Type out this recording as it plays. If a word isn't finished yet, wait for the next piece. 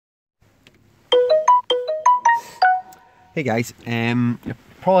Hey guys, you're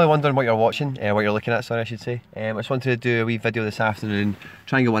probably wondering what you're watching, what you're looking at, sorry I should say. I just wanted to do a wee video this afternoon,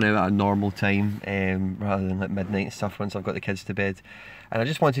 try and get one out at a normal time, rather than like midnight and stuff once I've got the kids to bed. And I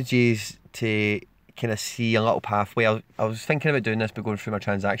just wanted you to kind of see a little pathway. I was thinking about doing this but going through my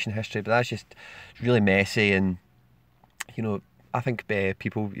transaction history, but that's just really messy and, you know, I think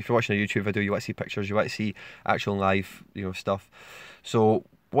people, if you're watching a YouTube video, you want to see pictures, you want to see actual live, stuff. So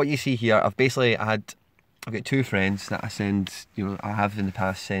what you see here, I've got two friends that I send, I have in the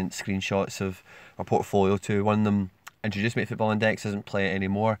past sent screenshots of my portfolio to. One of them introduced me to Football Index, doesn't play it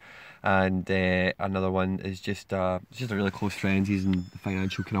anymore, and another one is just a really close friend. He's in the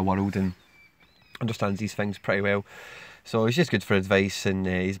financial kind of world and understands these things pretty well. So he's just good for advice, and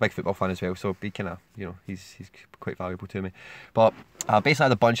he's a big football fan as well. So be kind of, he's quite valuable to me. But I basically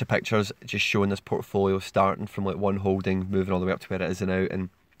had a bunch of pictures just showing this portfolio starting from like one holding, moving all the way up to where it is now, and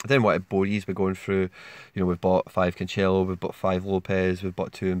I didn't want to bore you by going through, we've bought 5 Cancelo, we've bought 5 Lopez, we've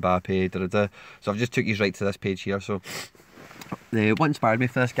bought 2 Mbappe, So I've just took you right to this page here. So what inspired me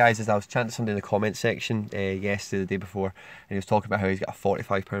for this, guys, is I was chatting to somebody in the comment section yesterday, the day before, and he was talking about how he's got a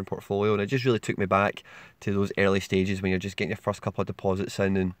 £45 portfolio, and it just really took me back to those early stages when you're just getting your first couple of deposits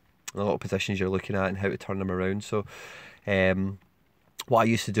in and a lot of positions you're looking at and how to turn them around. So what I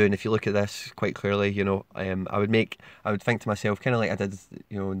used to do, and if you look at this quite clearly, I would think to myself, kind of like I did,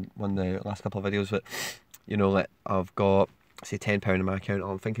 in one of the last couple of videos, but, like I've got, say, £10 in my account,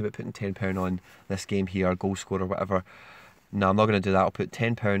 I'm thinking about putting £10 on this game here, goal scorer or whatever. No, I'm not going to do that. I'll put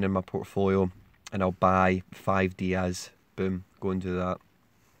 £10 in my portfolio and I'll buy 5 Diaz. Boom, go and do that.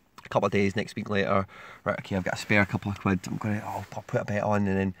 A couple of days, next week later, right, okay, I've got a spare couple of quid, I'll put a bet on,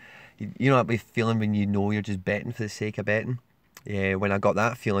 and then, you know that feeling when you're just betting for the sake of betting? Yeah, when I got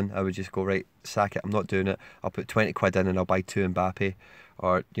that feeling, I would just go, right, sack it, I'm not doing it. I'll put 20 quid in and I'll buy 2 Mbappe,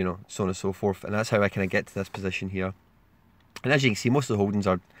 or, so on and so forth. And that's how I kind of get to this position here. And as you can see, most of the holdings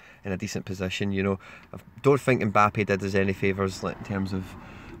are in a decent position, I don't think Mbappe did us any favours like, in terms of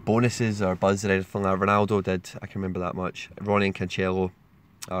bonuses or buzz or anything like that. Ronaldo did, I can remember that much. Ronnie and Cancelo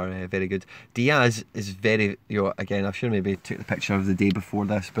are very good. Diaz is very, again, I should have maybe took the picture of the day before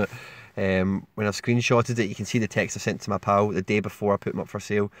this, but when I've screenshotted it, you can see the text I sent to my pal the day before I put him up for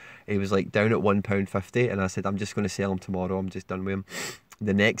sale. He was like down at £1.50, and I said, I'm just going to sell him tomorrow, I'm just done with him.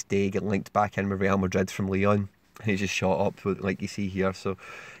 The next day, get linked back in with Real Madrid from Leon, and he just shot up, like you see here. So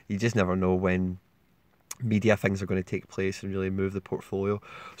you just never know when media things are going to take place and really move the portfolio.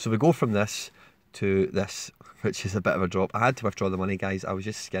 So we go from this to this, which is a bit of a drop. I had to withdraw the money, guys. I was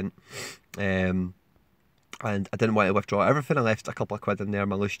just skint, and I didn't want to withdraw everything. I left a couple of quid in there,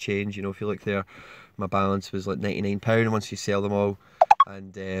 my loose change. If you look there, my balance was like £99 once you sell them all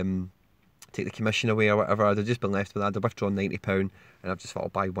and take the commission away or whatever. I'd have just been left with that. I'd have withdrawn £90, and I've just thought I'll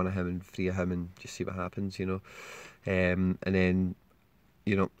buy one of him and 3 of him and just see what happens, and then,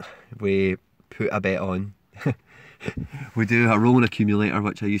 we put a bet on. We do a rolling accumulator,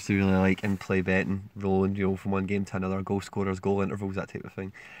 which I used to really like, and play betting, rolling, from one game to another, goal scorers, goal intervals, that type of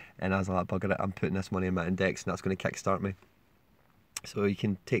thing. And I was like, bugger it, I'm putting this money in my index, and that's going to kickstart me. So you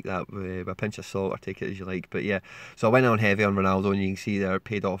can take that with a pinch of salt or take it as you like. But yeah, so I went on heavy on Ronaldo, and you can see there,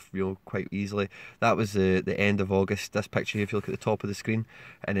 paid off quite easily. That was the end of August. This picture here, if you look at the top of the screen,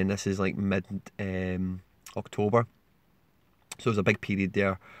 and then this is like mid October. So there's a big period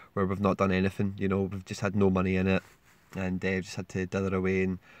there where we've not done anything, we've just had no money in it, and just had to dither away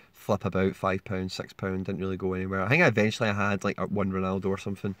and flip about £5, £6, didn't really go anywhere. I think eventually I had like one Ronaldo or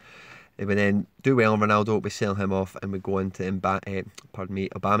something. And we then do well on Ronaldo, we sell him off, and we go into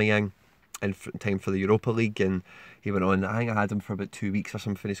Aubameyang in time for the Europa League, and he went on. I think I had him for about 2 weeks or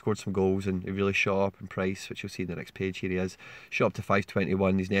something. He scored some goals and he really shot up in price, which you'll see in the next page. Here he is, shot up to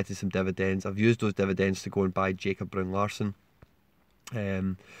 521. He's netted some dividends. I've used those dividends to go and buy Jacob Brown-Larsen.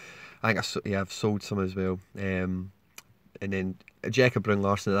 I think I've sold some as well. And then Jacob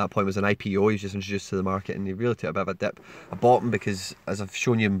Brown-Larsen at that point was an IPO. He was just introduced to the market, and he really took a bit of a dip. I bought him because, as I've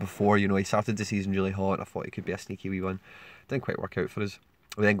shown you before, he started the season really hot. I thought he could be a sneaky wee one. Didn't quite work out for us.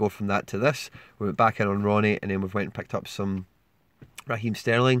 We then go from that to this. We went back in on Ronnie, and then we went and picked up some Raheem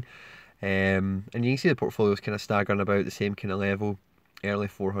Sterling. And you can see the portfolio is kind of staggering about the same kind of level, early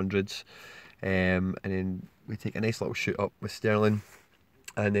 400s. And then we take a nice little shoot up with Sterling.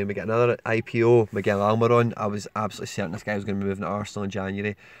 And then we get another IPO, Miguel Almiron. I was absolutely certain this guy was going to be moving to Arsenal in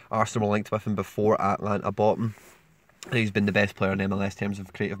January. Arsenal were linked with him before Atlanta bought him. And he's been the best player in MLS terms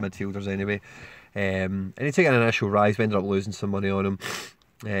of creative midfielders anyway. And he took an initial rise. We ended up losing some money on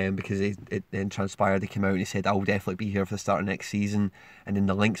him because it then transpired. He came out and he said, I'll definitely be here for the start of next season. And then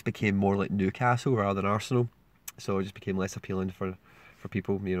the links became more like Newcastle rather than Arsenal. So it just became less appealing for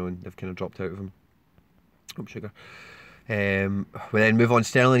people, and they've kind of dropped out of him. Oh, sugar. We then move on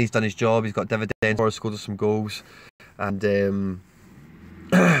Sterling. He's done his job. He's got dividends for us, scored us some goals, and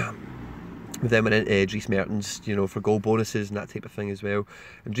we then went into Dries Mertens, you know, for goal bonuses and that type of thing as well.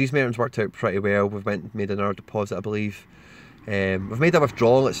 And Dries Mertens worked out pretty well. We've made another deposit, I believe. We've made a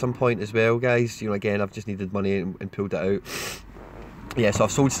withdrawal at some point as well, guys. You know, again, I've just needed money and pulled it out. Yeah, so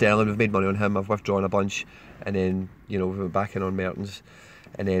I've sold Sterling. We've made money on him. I've withdrawn a bunch, and then, you know, we went back in on Mertens,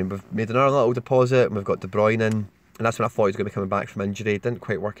 and then we've made another little deposit. And we've got De Bruyne in, and that's when I thought he was going to be coming back from injury. It didn't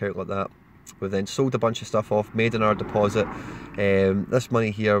quite work out like that. We've then sold a bunch of stuff off, made another deposit. This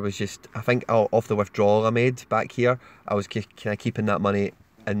money here was just, I think, off the withdrawal I made back here. I was kind of keeping that money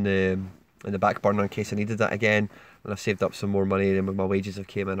in the back burner in case I needed that again. And I've saved up some more money, and when my wages have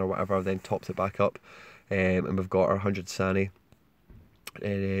came in or whatever, I've then topped it back up. And we've got our 100 Sané.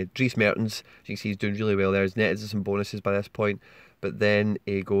 Dries Mertens, as you can see, he's doing really well there. He's netted some bonuses by this point, but then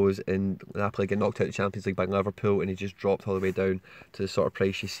he goes and Napoli get knocked out of the Champions League by Liverpool, and he just dropped all the way down to the sort of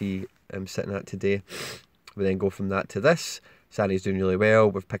price you see him sitting at today. We then go from that to this. Sané's doing really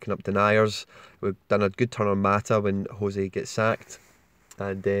well. We're picking up deniers. We've done a good turn on Mata when Jose gets sacked,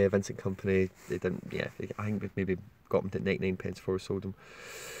 and Vincent Kompany, they didn't. Yeah, I think we've maybe got him to 99 pence before we sold him.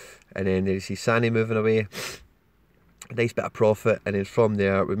 And then there you see Sané moving away. A nice bit of profit, and then from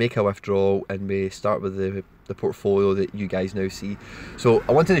there we make a withdrawal and we start with the portfolio that you guys now see. So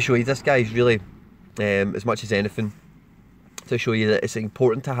I wanted to show you this, guys, really, as much as anything, to show you that it's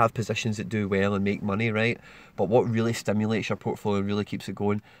important to have positions that do well and make money, right? But what really stimulates your portfolio and really keeps it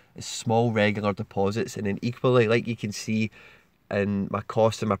going is small regular deposits. And then equally, like you can see in my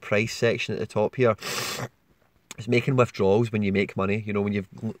cost and my price section at the top here, it's making withdrawals when you make money. You know, when you've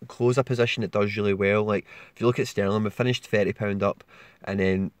closed a position that does really well. Like if you look at Sterling, we've finished £30 up, and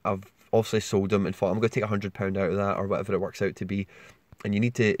then I've obviously sold them and thought I'm going to take £100 out of that, or whatever it works out to be. And you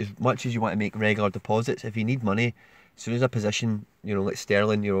need to, as much as you want to make regular deposits, if you need money, as soon as a position, you know, like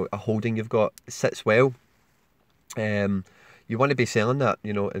Sterling, you know, a holding you've got sits well, you want to be selling that,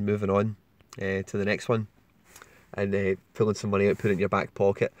 you know, and moving on to the next one, and pulling some money out, put it in your back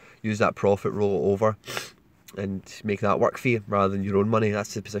pocket, use that profit, roll it over, and make that work for you rather than your own money.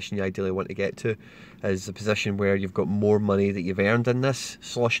 That's the position you ideally want to get to, is the position where you've got more money that you've earned in this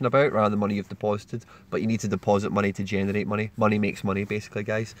sloshing about rather than money you've deposited. But you need to deposit money to generate money. Money makes money, basically,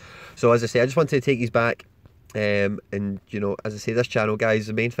 guys. So as I say, I just wanted to take these back. And you know, as I say, this channel, guys,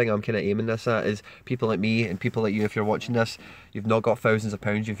 the main thing I'm kind of aiming this at is people like me and people like you. If you're watching this, you've not got thousands of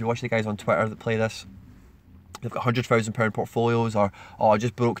pounds. If you're watching the guys on Twitter that play this, they've got £100,000 portfolios, or I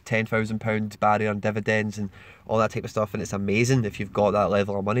just broke £10,000 barrier on dividends and all that type of stuff, and it's amazing if you've got that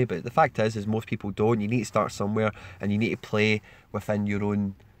level of money. But the fact is most people don't. You need to start somewhere, and you need to play within your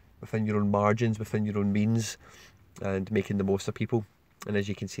own margins, within your own means, and making the most of people. And as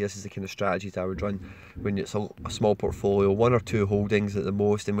you can see, this is the kind of strategies I would run when it's a small portfolio, 1 or 2 holdings at the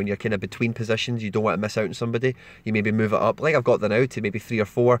most, and when you're kind of between positions, you don't want to miss out on somebody. You maybe move it up, like I've got there now, to maybe 3 or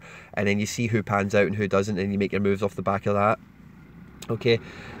 4, and then you see who pans out and who doesn't, and you make your moves off the back of that. Okay,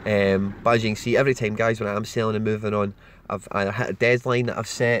 but as you can see, every time, guys, when I'm selling and moving on, I've either hit a deadline that I've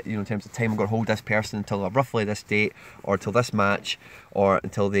set, you know, in terms of time I'm going to hold this person until roughly this date, or till this match, or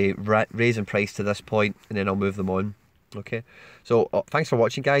until they raise in price to this point, and then I'll move them on. Okay, so thanks for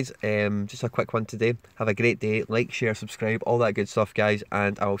watching, guys. Just a quick one today. Have a great day. Like, share, subscribe, all that good stuff, guys,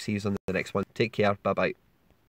 and I'll see you on the next one. Take care. Bye bye.